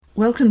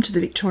Welcome to the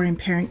Victorian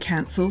Parent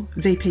Council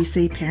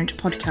VPC Parent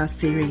Podcast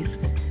Series.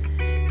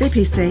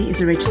 VPC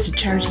is a registered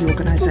charity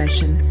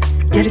organisation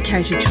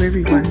dedicated to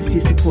everyone who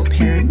support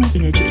parents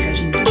in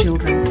educating their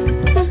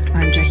children.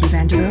 I'm Jackie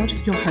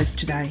Vanderveld, your host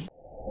today.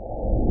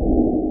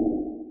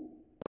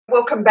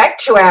 Welcome back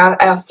to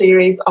our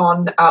series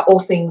on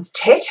all things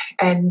tech,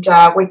 and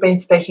we've been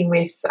speaking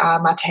with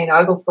Martine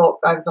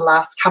Oglethorpe over the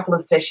last couple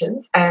of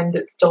sessions, and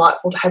it's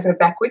delightful to have her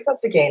back with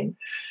us again.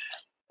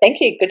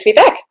 Thank you. Good to be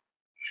back.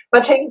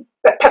 Martine,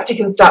 perhaps you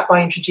can start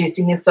by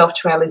introducing yourself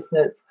to our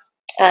listeners.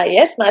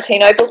 Yes,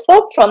 Martine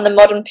Oglethorpe from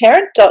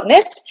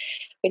themodernparent.net,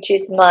 which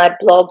is my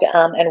blog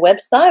and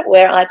website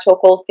where I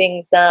talk all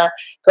things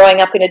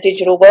growing up in a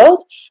digital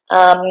world.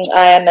 I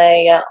am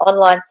an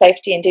online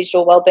safety and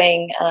digital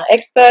wellbeing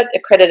expert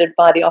accredited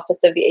by the Office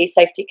of the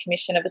eSafety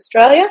Commission of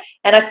Australia,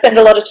 and I spend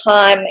a lot of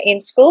time in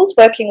schools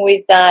working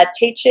with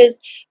teachers,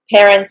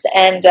 parents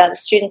and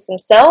students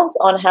themselves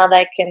on how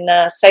they can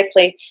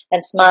safely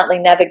and smartly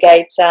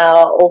navigate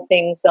all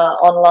things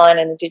online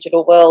in the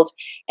digital world.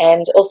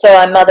 And also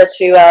I'm mother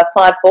to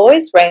 5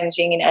 boys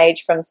ranging in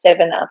age from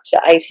 7 up to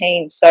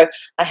 18, so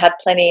I have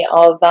plenty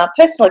of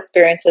personal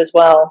experience as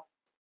well.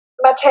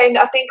 Martine,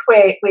 I think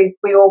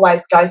we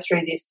always go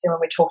through this when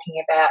we're talking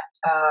about,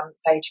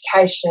 say,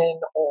 education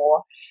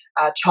or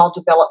child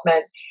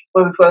development,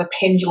 where we've got a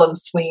pendulum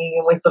swinging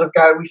and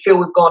we feel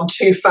we've gone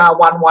too far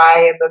one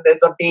way and then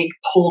there's a big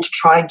pull to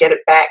try and get it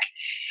back.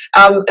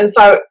 And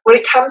so when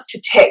it comes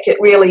to tech, it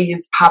really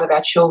is part of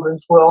our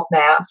children's world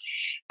now.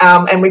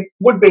 And we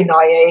would be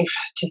naive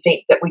to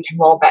think that we can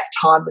roll back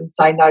time and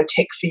say no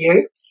tech for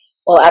you.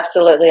 Well,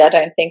 absolutely. I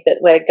don't think that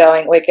we're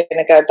going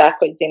to go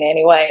backwards in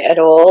any way at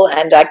all.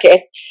 And I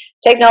guess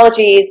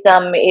technology is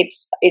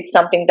it's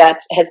something that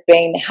has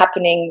been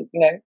happening,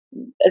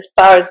 as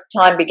far as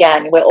time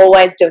began. We're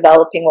always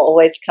developing, we're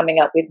always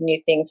coming up with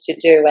new things to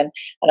do. And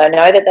I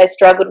know that they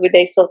struggled with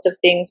these sorts of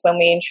things when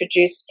we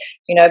introduced,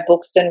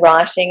 books and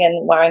writing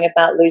and worrying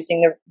about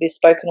losing the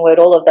spoken word,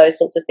 all of those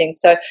sorts of things.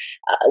 So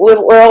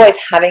we're always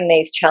having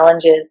these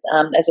challenges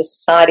as a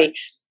society.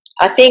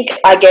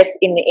 I guess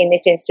in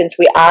this instance,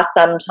 we are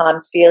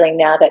sometimes feeling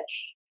now that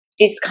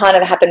this kind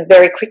of happened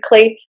very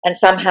quickly, and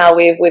somehow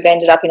we've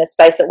ended up in a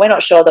space that we're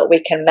not sure that we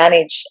can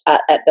manage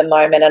at the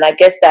moment. And I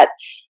guess that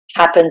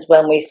happens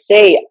when we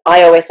see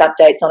iOS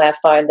updates on our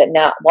phone that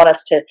now want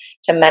us to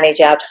manage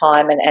our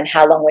time and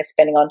how long we're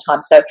spending on time.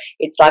 So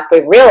it's like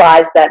we've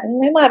realised that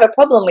we might have a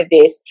problem with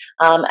this,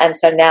 and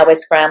so now we're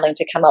scrambling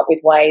to come up with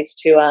ways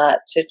to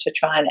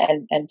try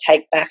and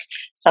take back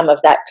some of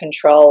that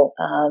control.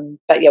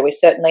 But yeah, we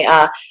certainly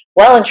are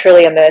well and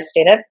truly immersed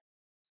in it.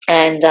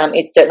 And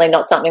it's certainly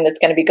not something that's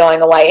going to be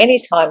going away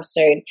anytime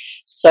soon.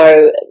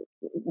 So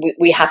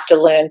we have to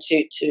learn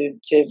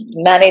to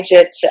manage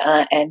it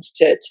and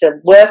to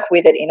work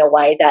with it in a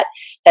way that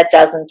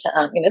doesn't,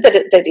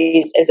 that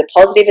is a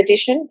positive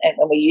addition, and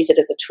when we use it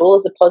as a tool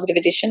as a positive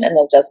addition, and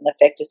that doesn't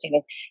affect us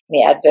in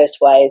any adverse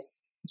ways.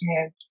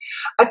 Yeah,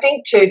 I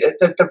think too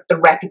that the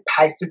rapid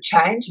pace of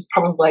change is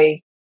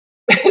probably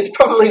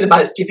the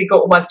most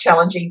difficult, most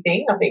challenging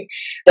thing. I think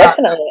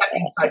definitely.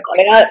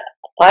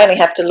 I only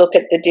have to look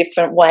at the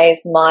different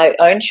ways my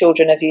own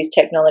children have used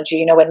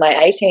technology. When my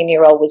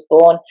 18-year-old was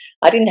born,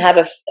 I didn't have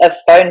a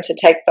phone to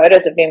take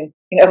photos of him,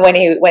 when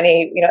he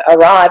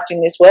arrived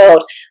in this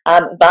world.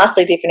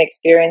 Vastly different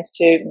experience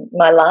to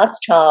my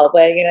last child,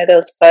 where, there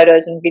was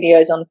photos and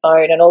videos on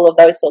phone and all of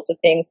those sorts of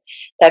things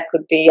that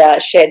could be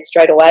shared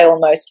straight away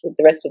almost with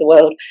the rest of the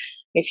world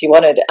if you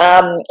wanted.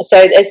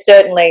 So there's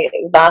certainly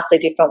vastly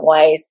different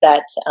ways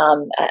that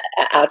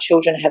our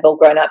children have all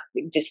grown up,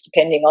 just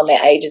depending on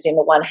their ages in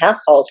the one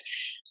household.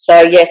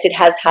 So yes, it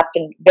has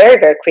happened very,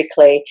 very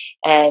quickly,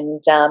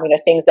 and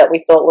things that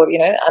we thought were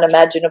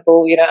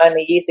unimaginable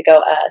only years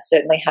ago are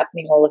certainly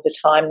happening all of the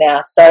time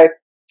now. So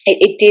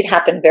it did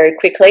happen very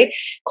quickly,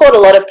 caught a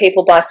lot of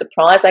people by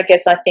surprise. I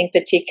think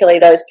particularly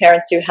those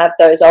parents who have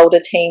those older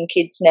teen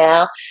kids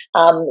now,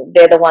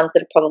 they're the ones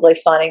that are probably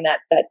finding that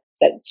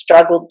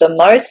struggled the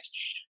most.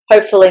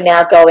 Hopefully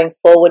now going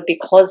forward,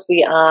 because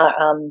we are,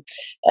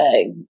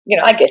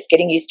 I guess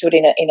getting used to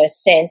it in a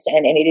sense,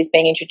 and it is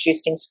being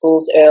introduced in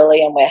schools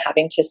early, and we're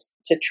having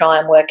to try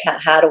and work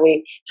out how do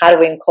we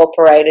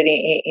incorporate it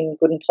in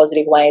good and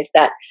positive ways,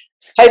 that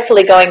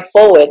hopefully going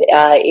forward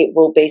it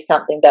will be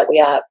something that we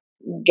are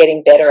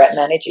getting better at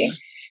managing.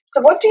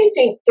 So what do you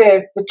think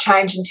the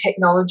change in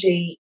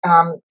technology,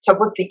 so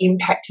what the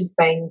impact has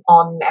been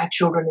on our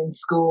children in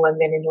school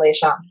and then in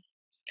leisure?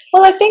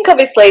 Well, I think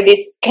obviously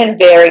this can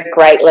vary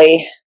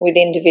greatly with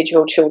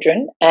individual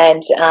children,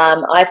 and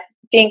I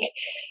think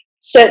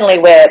certainly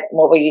we're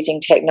using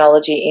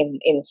technology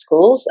in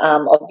schools,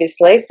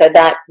 obviously, so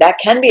that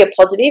can be a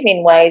positive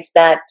in ways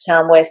that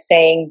we're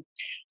seeing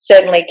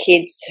certainly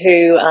kids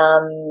who,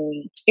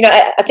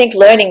 I think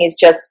learning is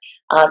just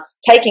us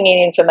taking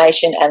in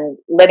information and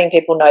letting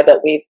people know that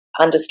we've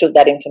understood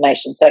that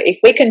information. So if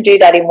we can do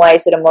that in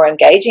ways that are more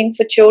engaging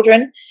for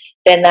children,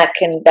 then that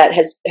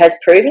has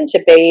proven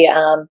to be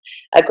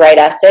a great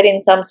asset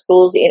in some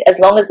schools, as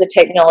long as the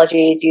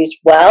technology is used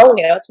well.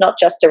 It's not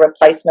just a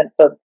replacement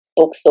for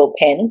books or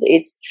pens.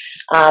 It's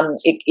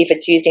if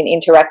it's used in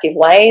interactive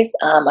ways,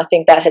 I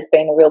think that has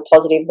been a real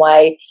positive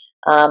way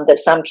that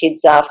some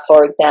kids are,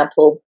 for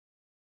example,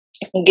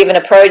 given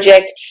a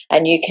project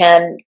and you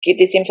can get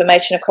this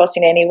information across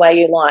in any way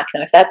you like.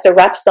 Now, if that's a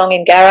rap song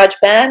in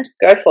GarageBand,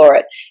 go for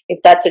it.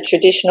 If that's a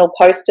traditional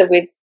poster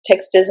with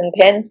texters and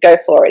pens, go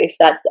for it. If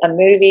that's a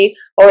movie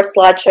or a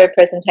slideshow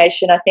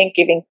presentation, I think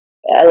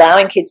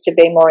allowing kids to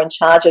be more in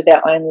charge of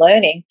their own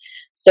learning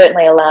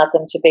certainly allows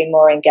them to be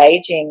more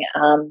engaging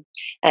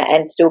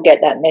and still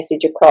get that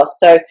message across.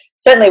 So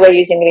certainly we're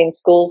using it in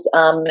schools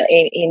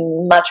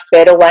in much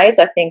better ways,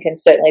 I think, and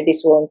certainly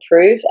this will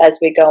improve as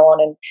we go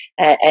on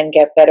and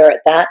get better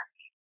at that.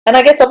 And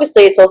I guess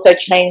obviously it's also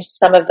changed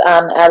some of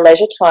our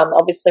leisure time.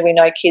 Obviously we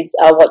know kids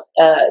are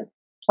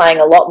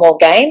playing a lot more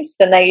games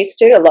than they used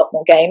to, a lot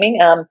more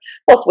gaming. Of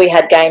course, we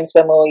had games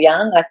when we were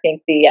young. I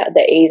think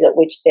the ease at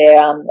which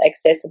they're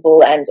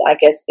accessible, and I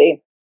guess the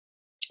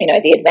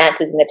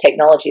advances in the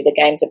technology, the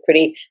games are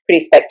pretty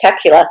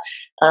spectacular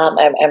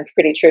and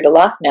pretty true to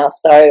life now.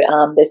 So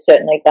there's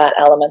certainly that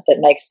element that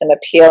makes them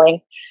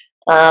appealing.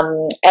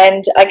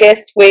 And I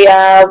guess we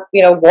are,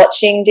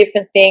 watching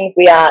different things.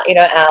 We are,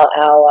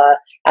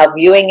 our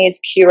viewing is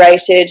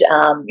curated.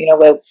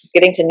 We're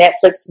getting to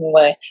Netflix and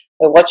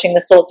we're watching the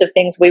sorts of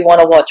things we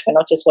want to watch. We're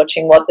not just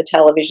watching what the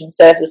television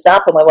serves us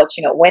up, and we're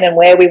watching it when and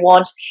where we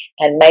want.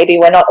 And maybe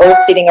we're not all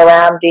sitting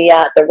around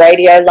the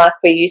radio like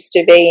we used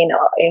to be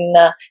in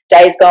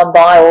days gone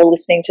by, all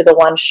listening to the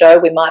one show.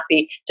 We might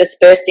be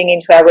dispersing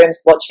into our rooms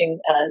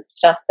watching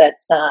stuff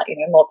that's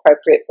more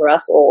appropriate for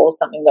us or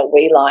something that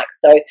we like.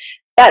 So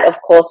that,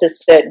 of course, has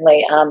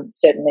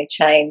certainly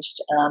changed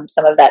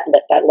some of that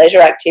leisure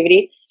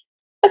activity.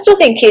 I still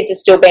think kids are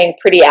still being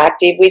pretty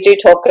active. We do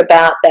talk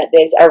about that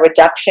there's a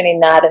reduction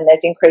in that and there's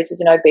increases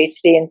in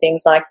obesity and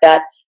things like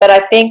that. But I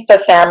think for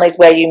families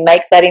where you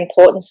make that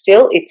important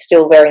still, it's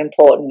still very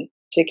important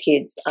to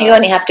kids. You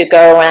only have to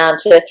go around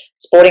to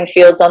sporting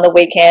fields on the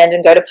weekend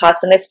and go to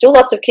parks, and there's still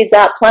lots of kids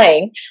out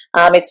playing.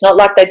 It's not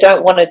like they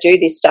don't want to do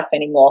this stuff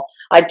anymore.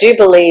 I do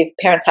believe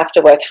parents have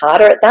to work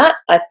harder at that,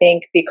 I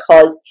think,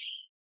 because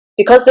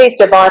these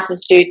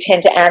devices do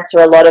tend to answer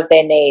a lot of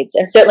their needs,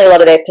 and certainly a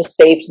lot of their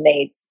perceived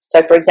needs.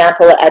 So, for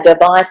example, a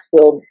device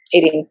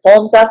it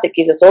informs us, it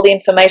gives us all the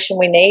information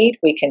we need.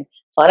 We can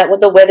find out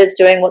what the weather's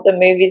doing, what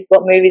movies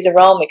are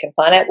on. We can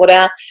find out what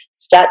our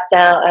stats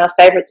our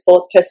favourite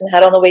sports person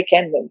had on the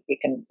weekend. We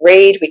can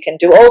read, we can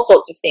do all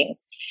sorts of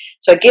things.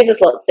 So it gives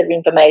us lots of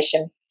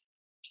information.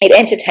 It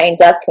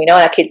entertains us. We know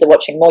our kids are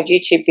watching more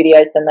YouTube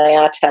videos than they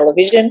are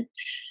television.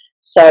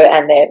 So,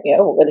 and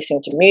we're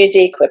listening to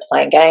music, we're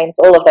playing games,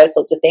 all of those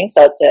sorts of things.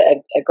 So it's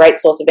a great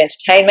source of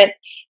entertainment,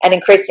 and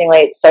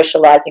increasingly it's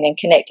socializing and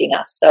connecting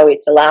us. So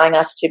it's allowing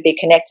us to be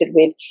connected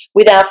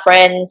with our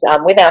friends,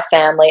 with our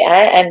family,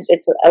 and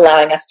it's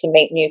allowing us to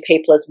meet new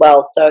people as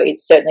well. So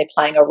it's certainly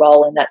playing a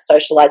role in that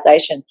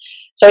socialization.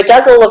 So it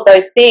does all of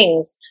those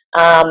things.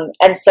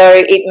 And so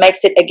it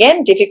makes it,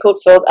 again,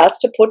 difficult for us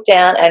to put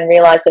down and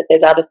realize that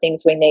there's other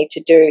things we need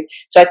to do.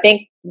 So I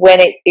think when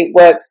it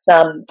works,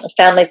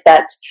 families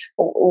that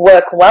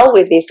work well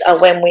with this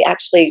are when we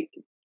actually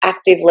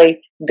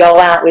actively go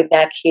out with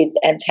our kids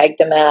and take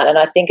them out. And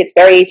I think it's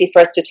very easy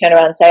for us to turn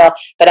around and say,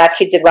 but our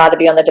kids would rather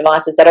be on the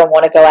devices. They don't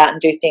want to go out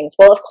and do things.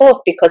 Well, of course,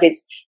 because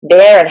it's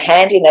there and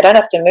handy and they don't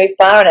have to move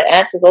far, and it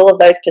answers all of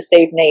those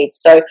perceived needs.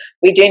 So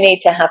we do need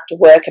to have to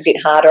work a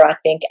bit harder, I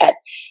think, at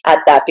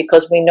that,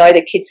 because we know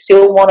that kids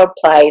still want to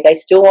play. They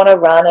still want to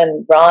run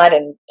and ride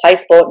and play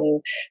sport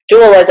and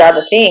do all those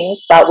other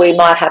things, but we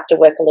might have to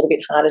work a little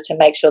bit harder to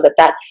make sure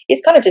that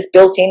is kind of just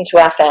built into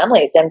our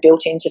families and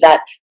built into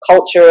that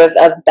culture of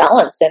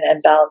balance and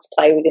balance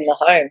play within the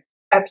home.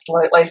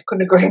 Absolutely,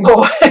 couldn't agree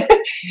more. But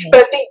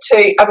I think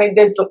too,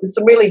 there's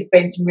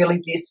been some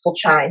really useful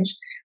change.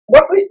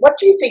 What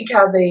do you think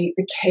are the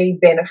key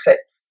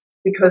benefits?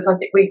 Because I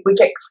think we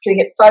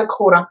get so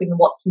caught up in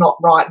what's not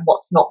right and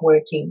what's not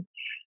working.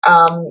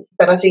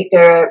 But I think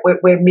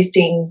we're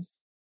missing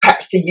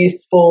perhaps the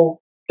use or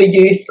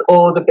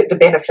the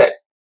benefit.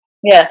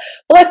 Yeah,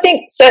 well, I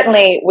think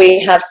certainly we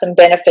have some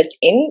benefits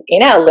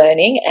in our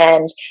learning,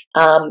 and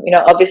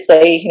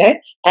obviously,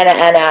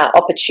 and our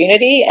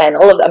opportunity, and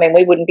all of.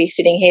 We wouldn't be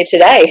sitting here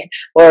today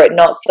were it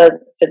not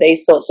for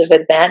these sorts of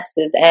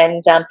advances.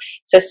 And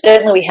so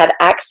certainly we have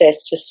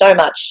access to so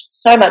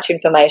much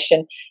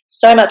information,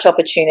 so much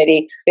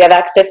opportunity. We have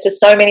access to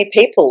so many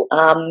people.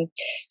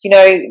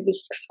 The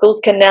schools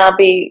can now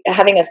be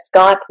having a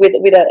Skype with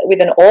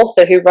an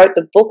author who wrote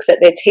the book that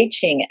they're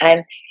teaching,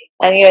 and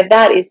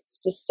that is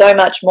just so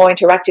much more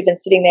interactive than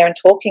sitting there and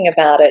talking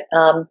about it.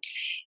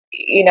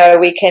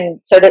 We can,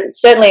 so that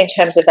certainly in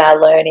terms of our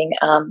learning,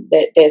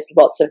 there's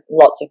lots of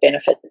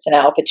benefits and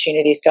our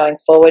opportunities going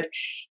forward.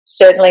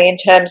 Certainly in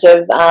terms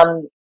of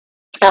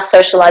our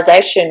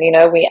socialization, you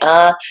know, we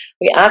are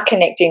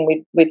connecting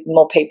with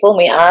more people.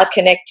 We are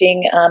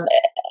connecting,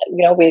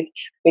 you know, with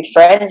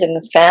friends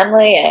and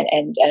family,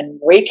 and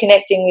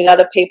reconnecting with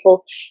other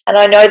people. And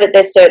I know that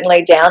there's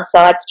certainly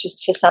downsides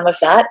just to some of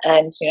that,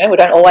 and you know, we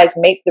don't always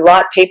meet the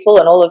right people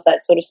and all of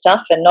that sort of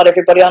stuff, and not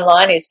everybody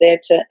online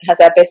has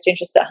our best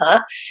interests at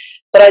heart.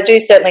 But I do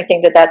certainly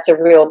think that that's a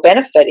real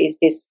benefit, is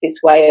this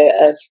way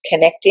of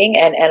connecting,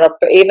 and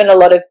for even a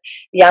lot of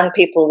young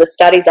people, the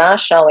studies are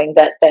showing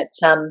that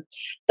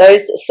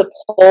those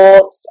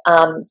supports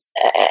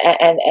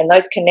and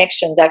those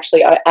connections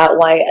actually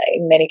outweigh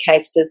in many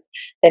cases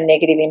the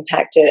negative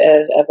impact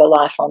of a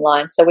life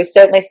online. So we're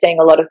certainly seeing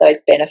a lot of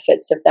those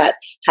benefits of that,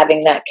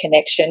 having that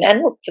connection.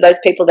 And for those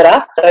people that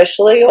are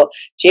socially or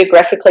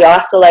geographically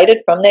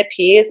isolated from their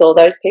peers or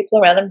those people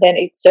around them, then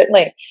it's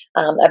certainly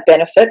a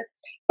benefit.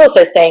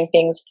 Also seeing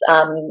things,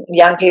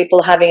 young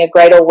people having a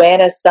greater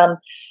awareness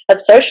of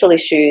social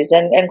issues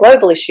and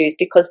global issues,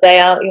 because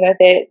they are, you know,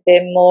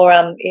 they're more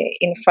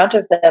in front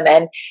of them,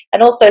 and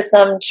also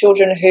some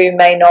children who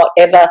may not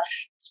ever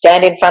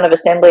stand in front of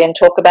assembly and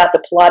talk about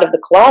the plight of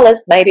the koalas.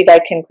 Maybe they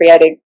can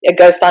create a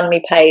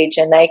GoFundMe page,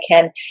 and they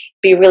can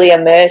be really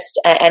immersed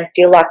and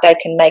feel like they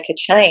can make a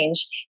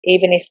change,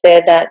 even if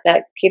they're that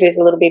kid who's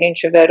a little bit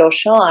introvert or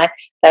shy.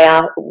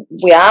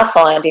 We are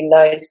finding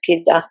those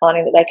kids are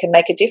finding that they can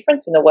make a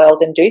difference in the world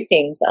and do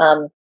things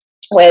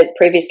where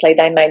previously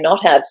they may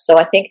not have. So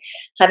I think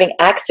having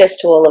access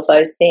to all of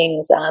those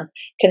things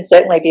can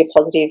certainly be a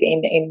positive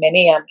in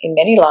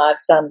many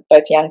lives,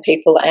 both young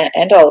people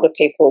and older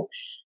people.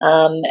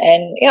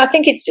 And you know, I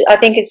think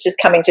it's just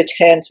coming to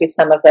terms with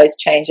some of those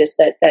changes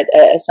that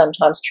are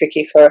sometimes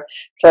tricky for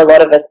a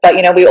lot of us. But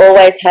you know, we've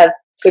always,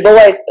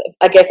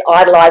 I guess,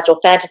 idolized or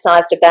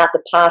fantasized about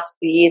the past,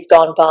 the years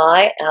gone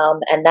by,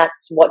 and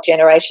that's what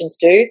generations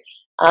do.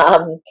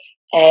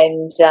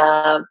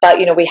 But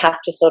you know, we have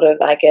to sort of,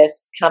 I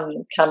guess, come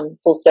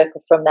full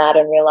circle from that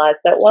and realize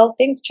that, well,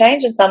 things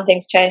change, and some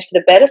things change for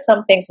the better,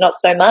 some things not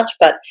so much,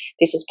 but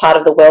this is part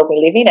of the world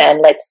we live in.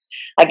 And let's,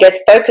 I guess,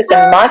 focus,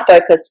 and my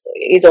focus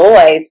is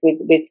always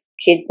with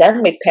kids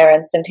and with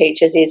parents and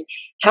teachers, is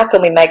how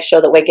can we make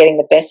sure that we're getting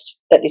the best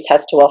that this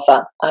has to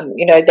offer?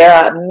 You know, there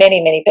are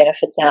many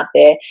benefits out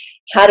there.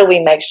 How do we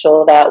make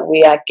sure that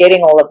we are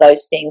getting all of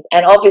those things,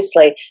 and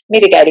obviously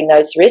mitigating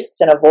those risks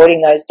and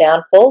avoiding those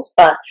downfalls?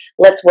 But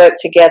let's work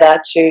together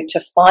to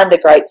find the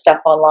great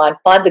stuff online,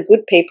 find the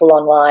good people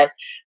online,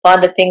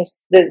 find the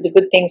things, the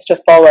good things to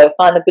follow,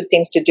 find the good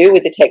things to do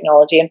with the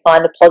technology, and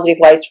find the positive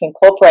ways to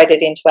incorporate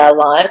it into our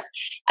lives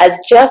as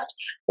just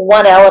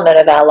one element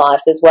of our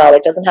lives as well.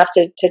 It doesn't have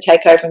to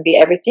take over and be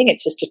everything.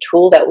 It's just a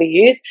tool that we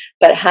use.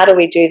 But how do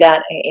we do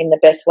that in the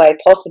best way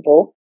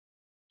possible,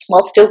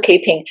 while still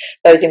keeping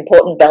those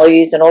important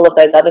values and all of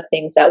those other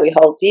things that we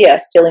hold dear,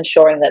 still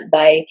ensuring that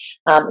they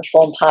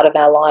form part of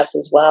our lives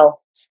as well?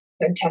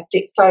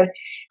 Fantastic. So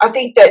I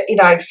think that, you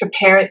know, for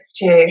parents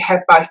to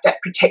have both that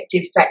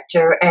protective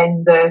factor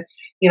and the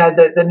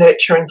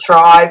nurture and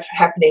thrive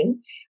happening,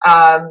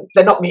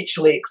 they're not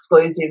mutually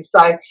exclusive.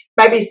 So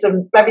maybe sort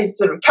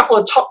of a couple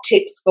of top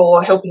tips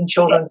for helping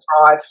children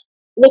thrive.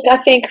 Look, I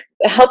think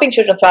helping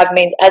children thrive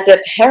means, as a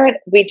parent,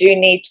 we do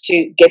need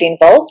to get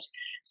involved,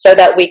 so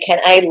that we can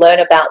learn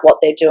about what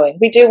they're doing.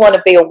 We do want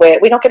to be aware.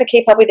 We're not going to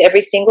keep up with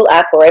every single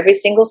app or every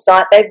single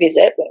site they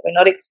visit. We're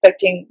not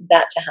expecting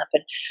that to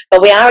happen.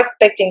 But we are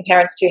expecting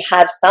parents to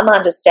have some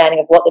understanding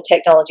of what the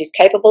technology is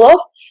capable of,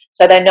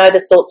 so they know the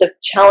sorts of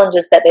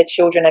challenges that their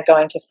children are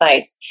going to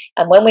face.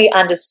 And when we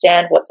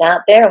understand what's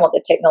out there and what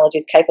the technology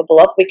is capable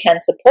of, we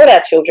can support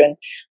our children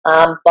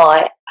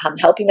by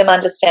helping them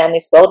understand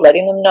this world,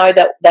 letting them know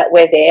that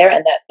we're there,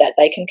 and that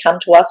they can come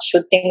to us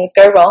should things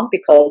go wrong,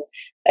 because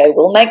they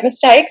will make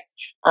mistakes,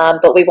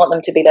 but we want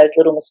them to be those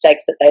little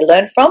mistakes that they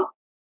learn from,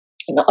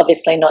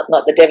 obviously not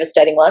the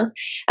devastating ones.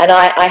 And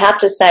I have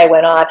to say,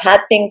 when I've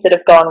had things that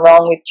have gone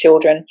wrong with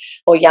children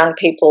or young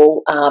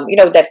people, you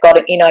know, they've got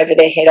it in over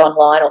their head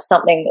online, or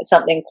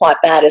something quite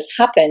bad has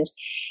happened,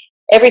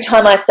 every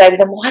time I say to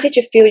them, why did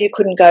you feel you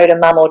couldn't go to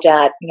mum or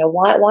dad? You know,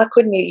 why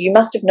couldn't you? You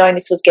must have known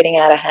this was getting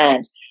out of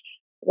hand.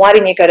 Why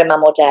didn't you go to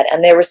mum or dad?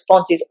 And their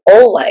response is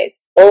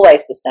always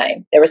the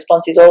same. Their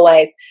response is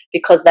always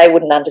because they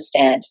wouldn't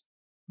understand.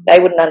 They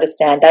wouldn't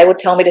understand. They would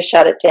tell me to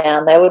shut it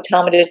down. They would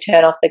tell me to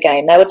turn off the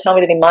game. They would tell me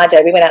that in my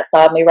day we went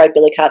outside and we rode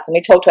billy carts and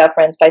we talked to our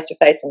friends face to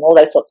face and all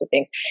those sorts of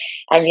things.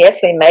 And yes,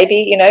 we may be,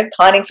 you know,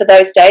 pining for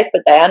those days,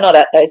 but they are not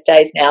at those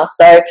days now.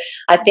 So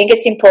I think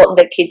it's important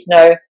that kids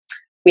know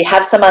we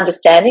have some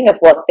understanding of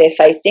what they're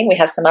facing. We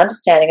have some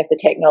understanding of the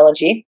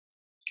technology.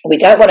 We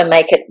don't want to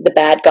make it the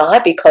bad guy,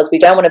 because we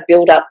don't want to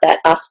build up that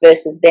us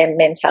versus them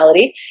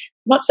mentality.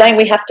 I'm not saying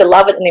we have to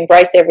love it and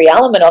embrace every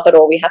element of it,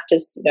 or we have to,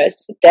 you know,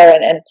 sit there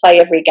and play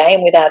every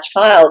game with our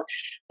child,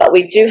 but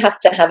we do have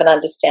to have an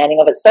understanding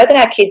of it, so that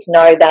our kids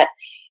know that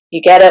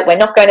you get it. We're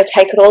not going to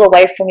take it all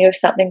away from you if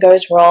something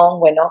goes wrong.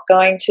 We're not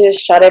going to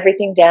shut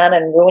everything down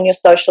and ruin your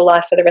social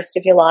life for the rest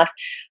of your life.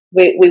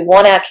 We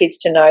want our kids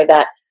to know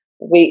that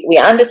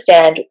we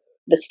understand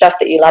the stuff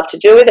that you love to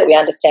do with it. We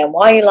understand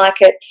why you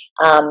like it.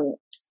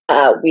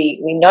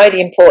 we know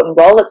the important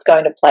role it's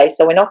going to play,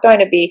 so we're not going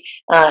to be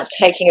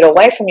taking it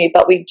away from you,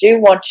 but we do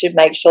want to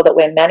make sure that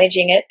we're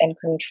managing it and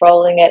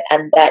controlling it,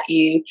 and that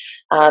you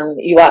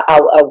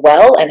are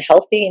well and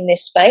healthy in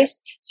this space.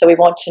 So we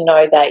want to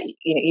know that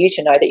you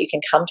to know that you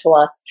can come to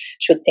us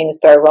should things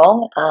go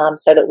wrong,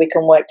 so that we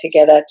can work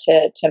together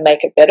to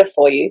make it better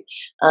for you,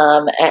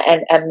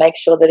 and make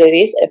sure that it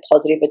is a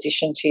positive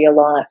addition to your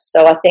life.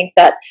 So I think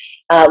that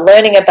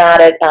learning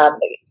about it,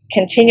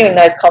 continuing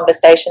those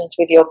conversations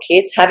with your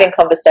kids, having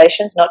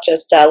conversations, not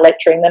just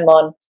lecturing them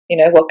on,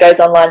 what goes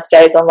online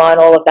stays online,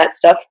 all of that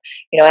stuff.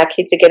 Our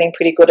kids are getting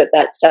pretty good at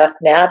that stuff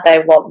now. They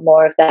want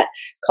more of that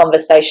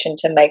conversation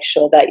to make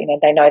sure that,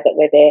 they know that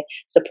we're there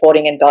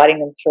supporting and guiding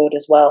them through it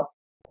as well.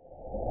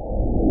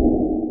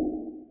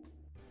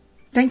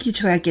 Thank you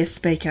to our guest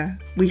speaker.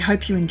 We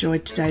hope you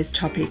enjoyed today's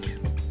topic.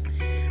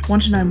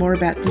 Want to know more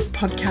about this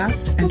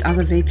podcast and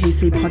other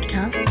VPC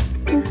podcasts?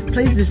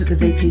 Please visit the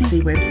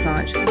VPC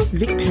website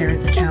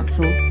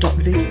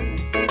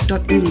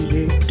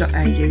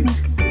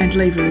vicparentscouncil.vic.edu.au and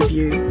leave a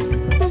review.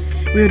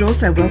 We would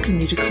also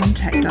welcome you to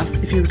contact us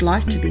if you would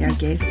like to be our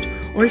guest,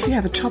 or if you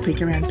have a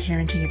topic around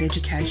parenting and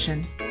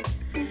education.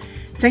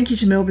 Thank you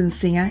to Melbourne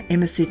singer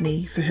Emma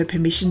Sidney for her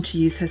permission to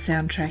use her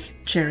soundtrack,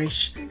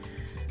 Cherish.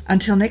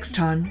 Until next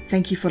time,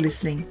 thank you for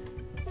listening.